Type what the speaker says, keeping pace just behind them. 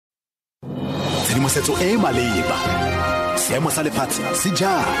tshedimosetso e maleba, seemo sa lefatshe se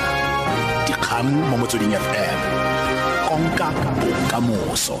jang, dikgang mo Motsweding FM, konka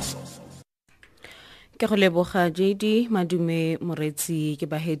bokamoso. Ke go leboga JD Madume Moretsi ke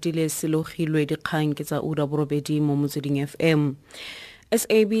bahedile selogilwe dikgang ke tsa ura borobedi mo Motsweding FM.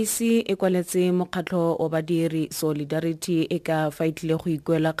 SABC e kwaletse mokgatlho wa badiri Solidarity e ka faitlile go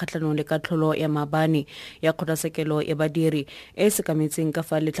ikuela kgatlhanong le katlholo ya mabane ya kgotlatshekelo ya badiri e sekametseng ka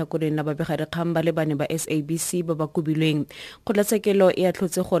fa letlhakoreng la babegadikgang ba le bane ba SABC ba ba kubilweng. Kgotlatshekelo e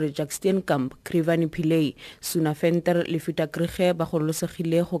atlhotse gore Dikgang, Krivani Pillay, Suna Venter le Fita Krige ba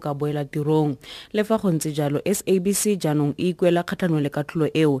gololosegile go ka boela tirong. Le fa go ntse jalo, SABC jaanong e ikuela kgatlhanong le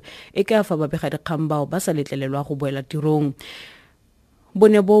katlholo eo e ka fa babegadikgang bao ba sa letlelelwa go boela tirong.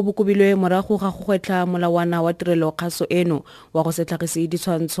 Bone bo kubilwe morago ga go gwetla molawana wa tirelo kgaso eno wa go se tlhagise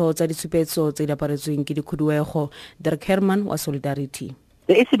ditshwantsho tsa ditshupetso tse di aparetsweng ke dikhuduego. Dikgang wa Solidarity.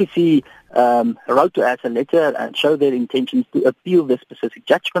 The SABC wrote to us a letter and showed their intentions to appeal the specific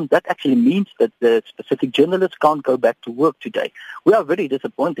judgment. That actually means that the specific journalists can't go back to work today. We are very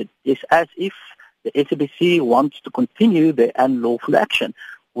disappointed. It's as if the SABC wants to continue their unlawful action.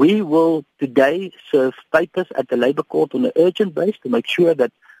 We will today serve papers at the Labour Court on an urgent basis to make sure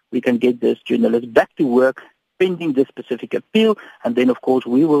that we can get these journalists back to work pending this specific appeal, and then of course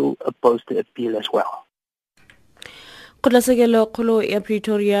we will oppose the appeal as well. Kgotlatshekelo kgolo ya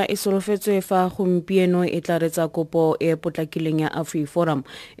Pretoria e solofetswe fa gompieno e tla retsa kopo e potlakileng ya AfriForum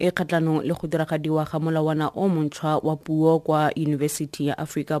e kgatlanong le go diragadiwa ga molawana o montšhwa wa puo kwa University ya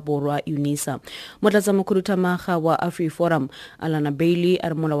Afrika Borwa UNISA. Motlatsamokhuduthamaga wa AfriForum Alana Bailey a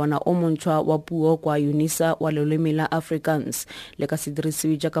re molawana o montšhwa wa puo kwa UNISA wa loleme la Afrikaans le ka se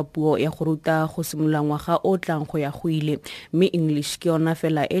dirisiwe jaaka puo ya go ruta go simolola ngwaga o tlang go ya go ile, mme English ke yona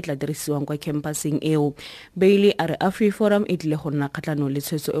fela e tla dirisiwang kwa campuseng eo. Bailey a re Forum e tlile go nna kgatlhanong le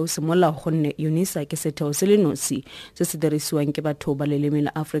tshwetso eo semolao gonne UNISA ke setheo se le nosi se se dirisiwang ke batho ba leleme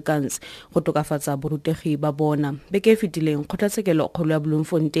la Afrikaans go tokafatsa borutegi ba bona. Beke e fetileng kgotlatshekelo kgolo ya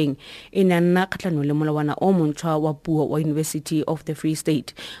Bloemfontein e ne nna kgatlhanong le molawana o montšhwa wa puo wa University of the Free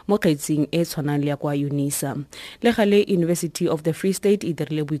State mo kgaitseng e tshwanang le ya kwa UNISA. Le gale University of the Free State e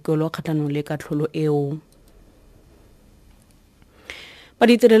dirile boikuelo kgatlhanong le katlholo eo.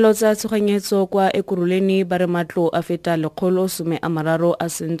 Ditirelo tsa tshoganyetso kwa Ekurhuleni ba re matlo a feta 130 a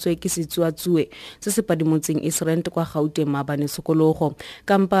sentswe ke setsuatsue se se padimotseng Israel kwa Gauteng maabane sekologo.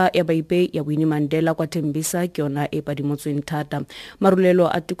 Kampa ya Baipe ya Winnie Mandela kwa Tembisa ke yona e padimotsweng thata. Marulelo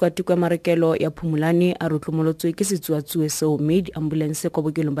a tikwatikwe marekelo ya Phumulani a rotlomolotswe ke setsuatsue seo mme di-ambulance kwa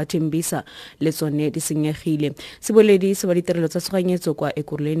bokelong ba Tembisa le tsone di senyegile. Seboledi se ba ditirelo tsa tshoganyetso kwa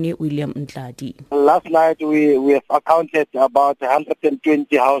Ekurhuleni William Ntladi. Last night we have accounted about 120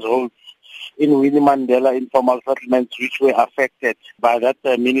 households in Winnie Mandela informal settlements which were affected by that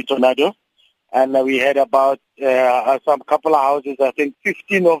mini tornado, and we had about some couple of houses, I think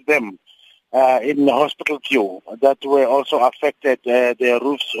 15 of them in the hospital queue that were also affected, their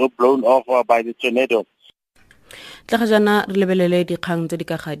roofs blown off by the tornado. Tla jana re lebelele dikgang tse di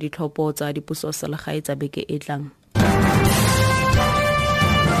ka ga ditlhopho tsa dipuso sa legae tsa beke e tlang.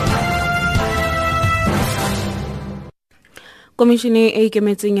 Komishene e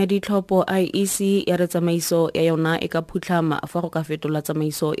ikemetseng ya ditlhopho IEC ya re tsamaiso ya yona e ka phutlhama fa go ka fetola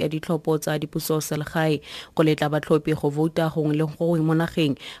tsamaiso ya ditlhopho tsa dipuso selegae go letla batlhophi go vouta gongwe le gongwe mo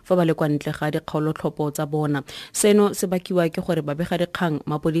nageng fa ba le kwa ntle ga dikgaolotlhopho tsa bona. Seno se bakiwa ke gore babegadikgang,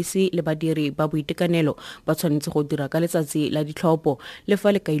 mapodisi le badiri ba boitekanelo ba tshwanetse go dira ka letsatsi la ditlhopho le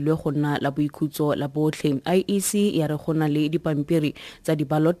fa le kailwe go nna la boikhutso la botlhe. IEC ya re go na le dipampiri tsa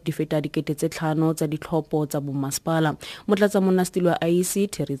di-ballot di feta 5,000 tsa ditlhopho tsa bomasepala. On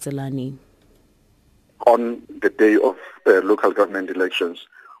the day of local government elections,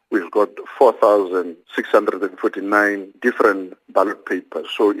 we've got 4,649 different ballot papers.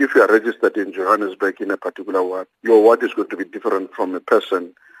 So if you are registered in Johannesburg in a particular ward, your ward is going to be different from a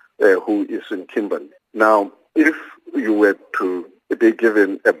person who is in Kimberley. Now, if you were to be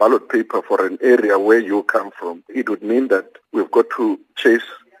given a ballot paper for an area where you come from, it would mean that we've got to chase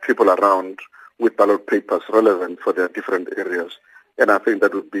people around with ballot papers relevant for their different areas. And I think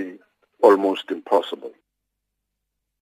that would be almost impossible.